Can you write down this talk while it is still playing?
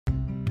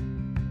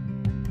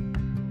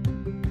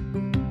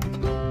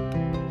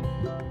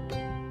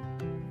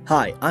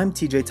Hi, I'm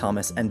TJ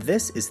Thomas, and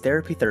this is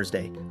Therapy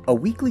Thursday, a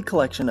weekly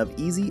collection of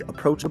easy,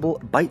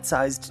 approachable,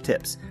 bite-sized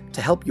tips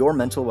to help your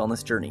mental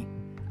wellness journey.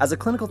 As a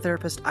clinical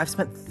therapist, I've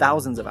spent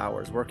thousands of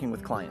hours working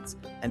with clients,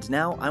 and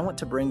now I want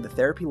to bring the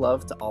therapy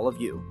love to all of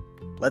you.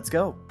 Let's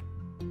go!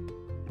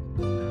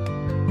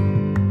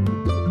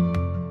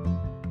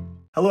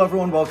 Hello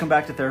everyone, welcome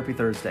back to Therapy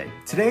Thursday.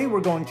 Today we're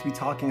going to be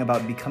talking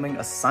about becoming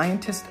a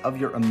scientist of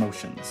your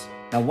emotions.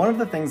 Now, one of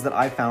the things that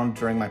I found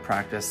during my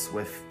practice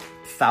with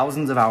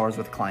thousands of hours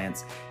with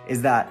clients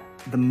is that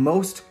the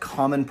most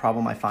common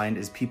problem I find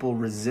is people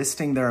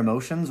resisting their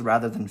emotions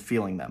rather than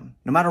feeling them.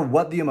 No matter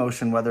what the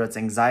emotion, whether it's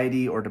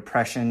anxiety or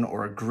depression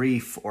or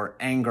grief or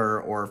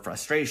anger or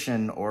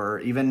frustration or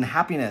even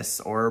happiness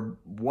or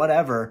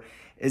whatever,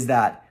 is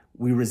that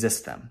we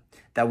resist them.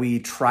 That we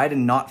try to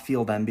not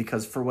feel them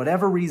because for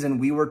whatever reason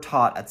we were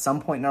taught at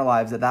some point in our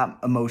lives that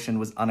emotion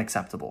was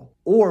unacceptable,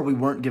 or we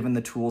weren't given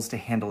the tools to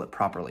handle it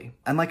properly.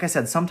 And like I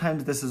said,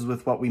 sometimes this is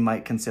with what we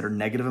might consider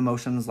negative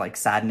emotions like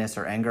sadness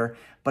or anger,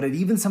 but it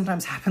even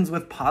sometimes happens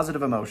with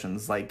positive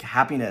emotions like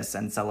happiness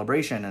and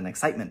celebration and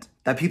excitement,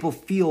 that people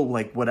feel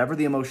like whatever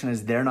the emotion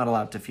is, they're not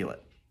allowed to feel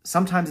it.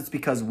 Sometimes it's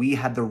because we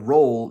had the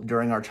role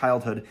during our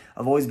childhood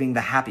of always being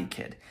the happy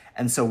kid.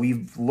 And so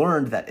we've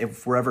learned that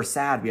if we're ever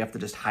sad, we have to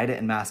just hide it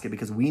and mask it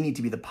because we need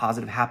to be the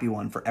positive, happy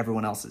one for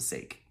everyone else's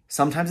sake.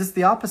 Sometimes it's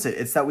the opposite.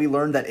 It's that we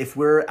learn that if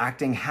we're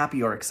acting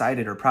happy or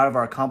excited or proud of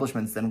our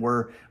accomplishments, then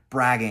we're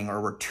bragging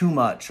or we're too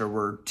much or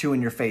we're too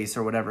in your face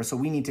or whatever. So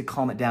we need to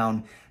calm it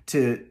down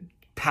to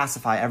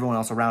pacify everyone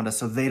else around us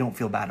so they don't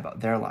feel bad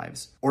about their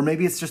lives. Or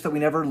maybe it's just that we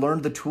never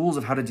learned the tools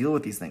of how to deal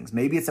with these things.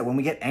 Maybe it's that when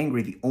we get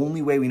angry, the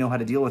only way we know how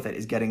to deal with it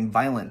is getting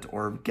violent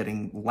or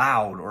getting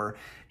loud or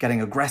getting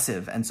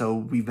aggressive. And so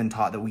we've been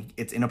taught that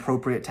it's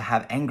inappropriate to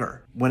have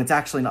anger, when it's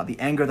actually not the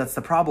anger that's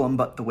the problem,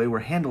 but the way we're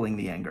handling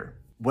the anger.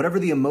 Whatever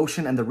the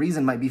emotion and the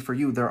reason might be for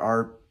you, there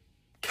are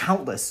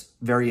countless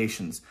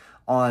variations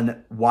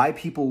on why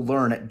people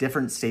learn at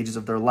different stages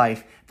of their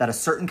life that a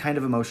certain kind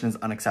of emotion is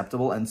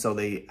unacceptable, and so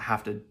they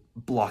have to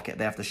block it.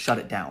 They have to shut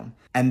it down.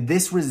 And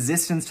this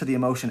resistance to the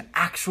emotion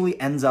actually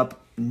ends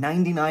up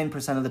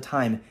 99% of the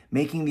time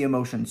making the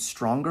emotion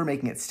stronger,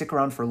 making it stick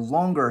around for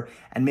longer,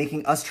 and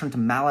making us turn to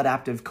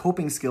maladaptive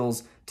coping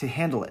skills to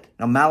handle it.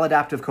 Now,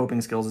 maladaptive coping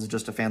skills is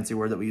just a fancy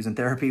word that we use in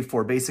therapy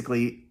for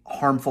basically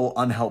harmful,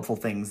 unhelpful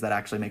things that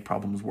actually make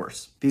problems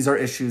worse. These are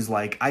issues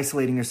like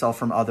isolating yourself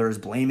from others,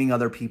 blaming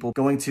other people,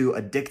 going to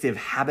addictive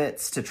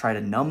habits to try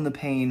to numb the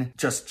pain,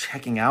 just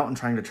checking out and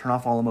trying to turn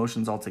off all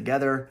emotions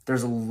altogether.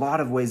 There's a lot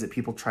of ways that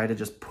people try to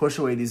just push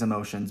away these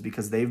emotions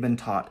because they've been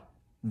taught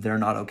they're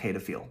not okay to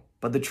feel.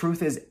 But the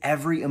truth is,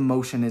 every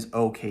emotion is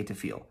okay to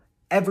feel.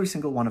 Every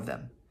single one of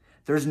them.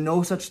 There's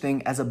no such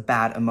thing as a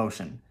bad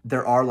emotion.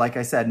 There are, like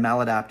I said,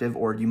 maladaptive,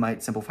 or you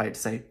might simplify it to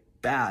say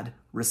bad,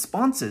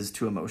 responses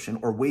to emotion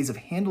or ways of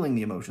handling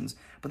the emotions.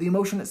 But the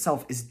emotion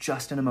itself is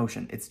just an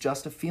emotion. It's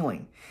just a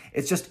feeling.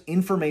 It's just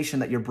information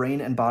that your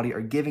brain and body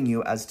are giving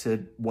you as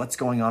to what's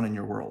going on in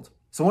your world.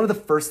 So one of the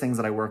first things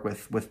that I work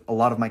with a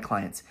lot of my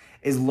clients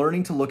is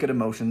learning to look at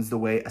emotions the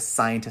way a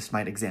scientist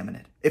might examine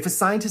it. If a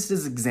scientist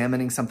is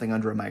examining something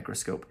under a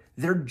microscope,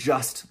 they're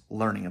just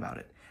learning about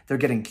it. They're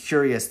getting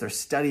curious, they're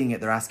studying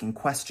it, they're asking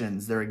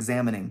questions, they're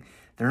examining.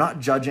 They're not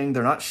judging,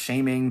 they're not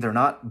shaming, they're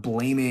not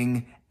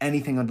blaming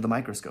anything under the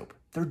microscope.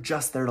 They're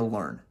just there to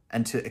learn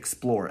and to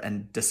explore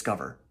and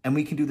discover. And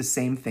we can do the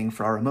same thing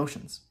for our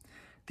emotions.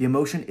 The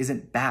emotion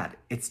isn't bad,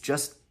 it's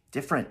just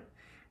different.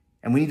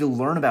 And we need to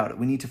learn about it.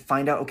 We need to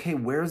find out, okay,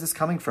 where is this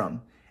coming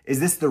from?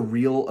 Is this the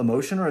real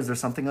emotion or is there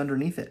something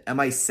underneath it? Am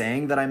I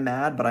saying that I'm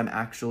mad, but I'm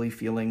actually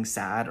feeling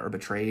sad or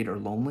betrayed or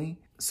lonely?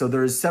 So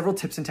there's several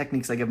tips and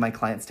techniques I give my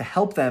clients to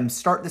help them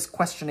start this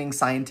questioning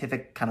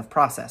scientific kind of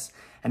process.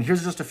 And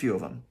here's just a few of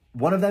them.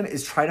 One of them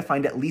is try to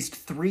find at least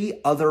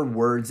 3 other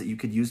words that you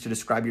could use to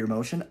describe your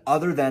emotion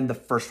other than the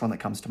first one that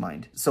comes to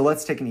mind. So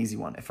let's take an easy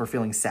one. If we're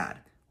feeling sad,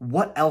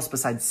 what else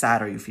besides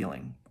sad are you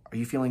feeling? Are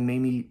you feeling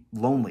maybe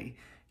lonely?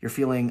 You're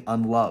feeling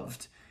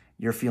unloved,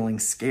 you're feeling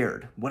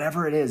scared,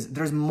 whatever it is,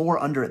 there's more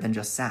under it than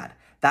just sad.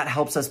 That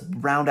helps us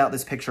round out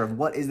this picture of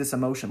what is this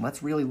emotion?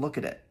 Let's really look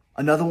at it.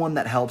 Another one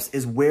that helps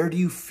is, where do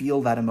you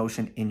feel that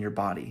emotion in your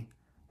body?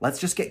 Let's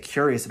just get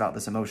curious about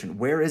this emotion.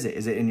 Where is it?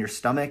 Is it in your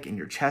stomach, in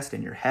your chest,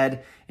 in your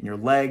head, in your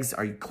legs?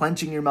 Are you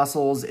clenching your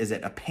muscles? Is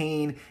it a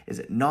pain? Is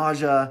it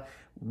nausea?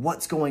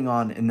 What's going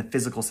on in the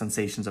physical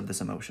sensations of this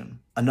emotion?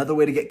 Another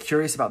way to get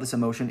curious about this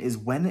emotion is,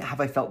 when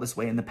have I felt this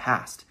way in the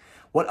past?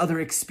 What other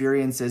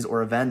experiences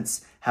or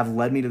events have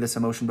led me to this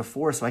emotion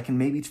before, so I can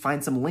maybe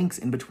find some links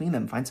in between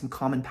them, find some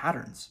common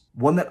patterns.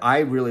 One that I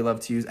really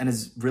love to use and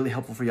is really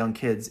helpful for young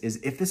kids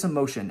is, if this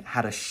emotion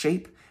had a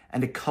shape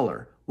and a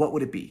color, what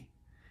would it be?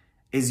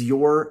 Is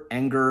your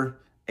anger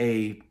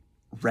a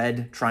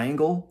red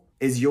triangle?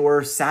 Is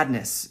your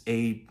sadness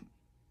a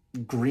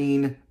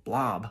green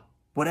blob?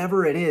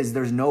 Whatever it is,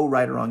 there's no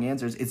right or wrong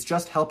answers. It's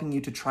just helping you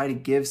to try to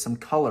give some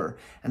color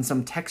and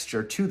some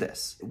texture to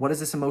this. What does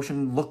this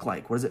emotion look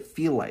like? What does it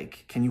feel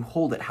like? Can you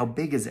hold it? How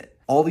big is it?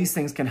 All these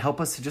things can help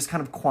us to just kind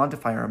of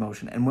quantify our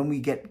emotion. And when we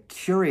get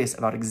curious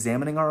about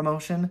examining our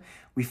emotion,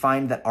 we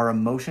find that our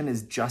emotion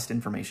is just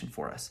information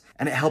for us.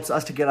 And it helps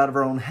us to get out of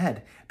our own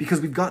head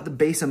because we've got the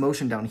base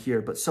emotion down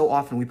here, but so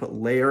often we put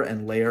layer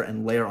and layer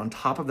and layer on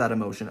top of that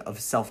emotion of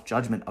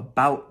self-judgment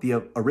about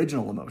the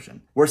original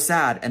emotion. We're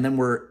sad, and then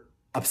we're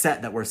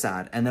upset that we're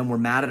sad, and then we're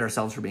mad at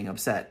ourselves for being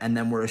upset, and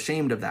then we're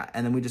ashamed of that,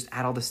 and then we just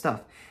add all this stuff.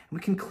 And we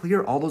can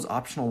clear all those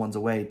optional ones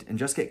away and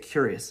just get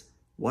curious.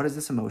 What is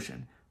this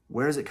emotion?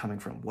 Where is it coming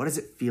from? What does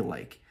it feel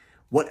like?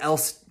 What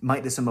else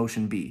might this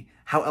emotion be?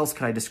 How else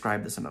could I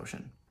describe this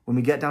emotion? When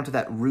we get down to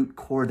that root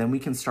core, then we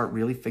can start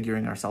really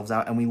figuring ourselves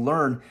out, and we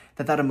learn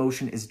that that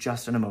emotion is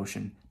just an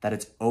emotion, that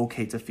it's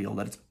okay to feel,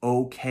 that it's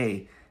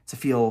okay to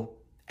feel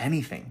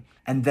anything.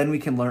 And then we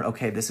can learn,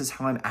 okay, this is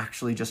how I'm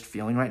actually just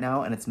feeling right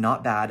now, and it's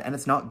not bad and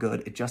it's not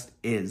good, it just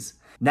is.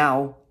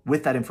 Now,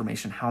 with that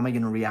information, how am I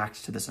going to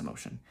react to this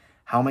emotion?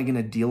 How am I going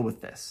to deal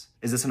with this?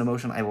 Is this an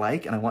emotion I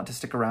like and I want to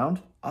stick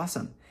around?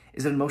 Awesome.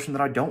 Is it an emotion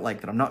that I don't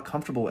like, that I'm not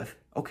comfortable with?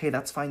 Okay,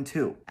 that's fine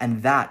too.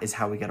 And that is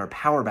how we get our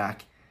power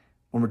back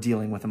when we're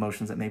dealing with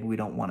emotions that maybe we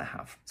don't want to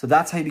have. So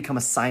that's how you become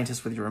a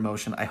scientist with your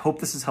emotion. I hope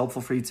this is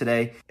helpful for you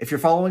today. If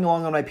you're following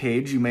along on my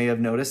page, you may have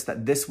noticed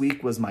that this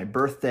week was my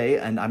birthday,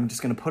 and I'm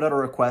just going to put out a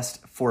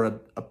request for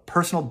a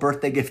personal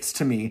birthday gift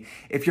to me.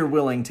 If you're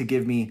willing to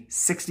give me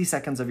 60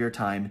 seconds of your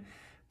time,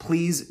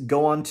 please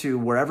go on to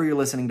wherever you're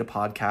listening to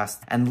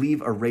podcasts and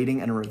leave a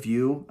rating and a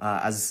review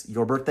as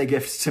your birthday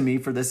gift to me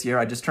for this year.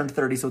 I just turned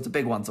 30, so it's a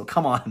big one, so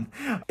come on.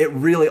 It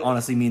really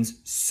honestly means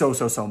so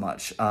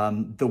much.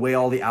 The way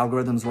all the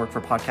algorithms work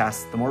for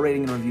podcasts, the more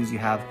rating and reviews you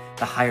have,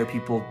 the higher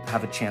people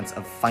have a chance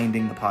of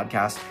finding the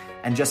podcast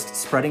and just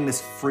spreading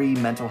this free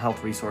mental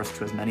health resource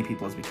to as many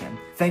people as we can.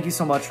 Thank you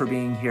so much for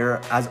being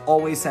here. As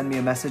always, send me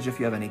a message if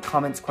you have any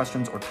comments,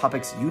 questions, or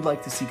topics you'd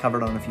like to see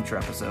covered on a future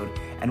episode.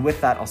 And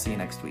with that, I'll see you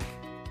next week.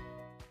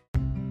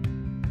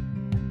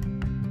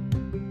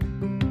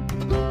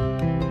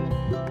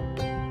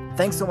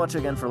 Thanks so much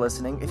again for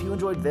listening. If you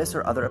enjoyed this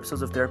or other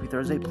episodes of Therapy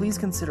Thursday, please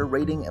consider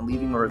rating and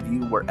leaving a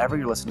review wherever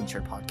you're listening to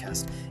your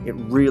podcast. It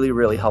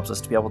really helps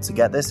us to be able to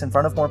get this in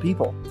front of more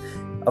people.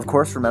 Of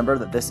course, remember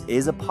that this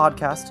is a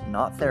podcast,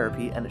 not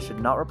therapy, and it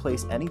should not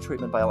replace any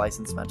treatment by a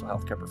licensed mental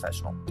health care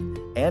professional.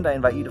 And I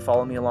invite you to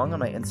follow me along on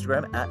my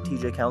Instagram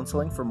 @TJ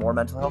Counseling for more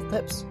mental health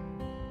tips.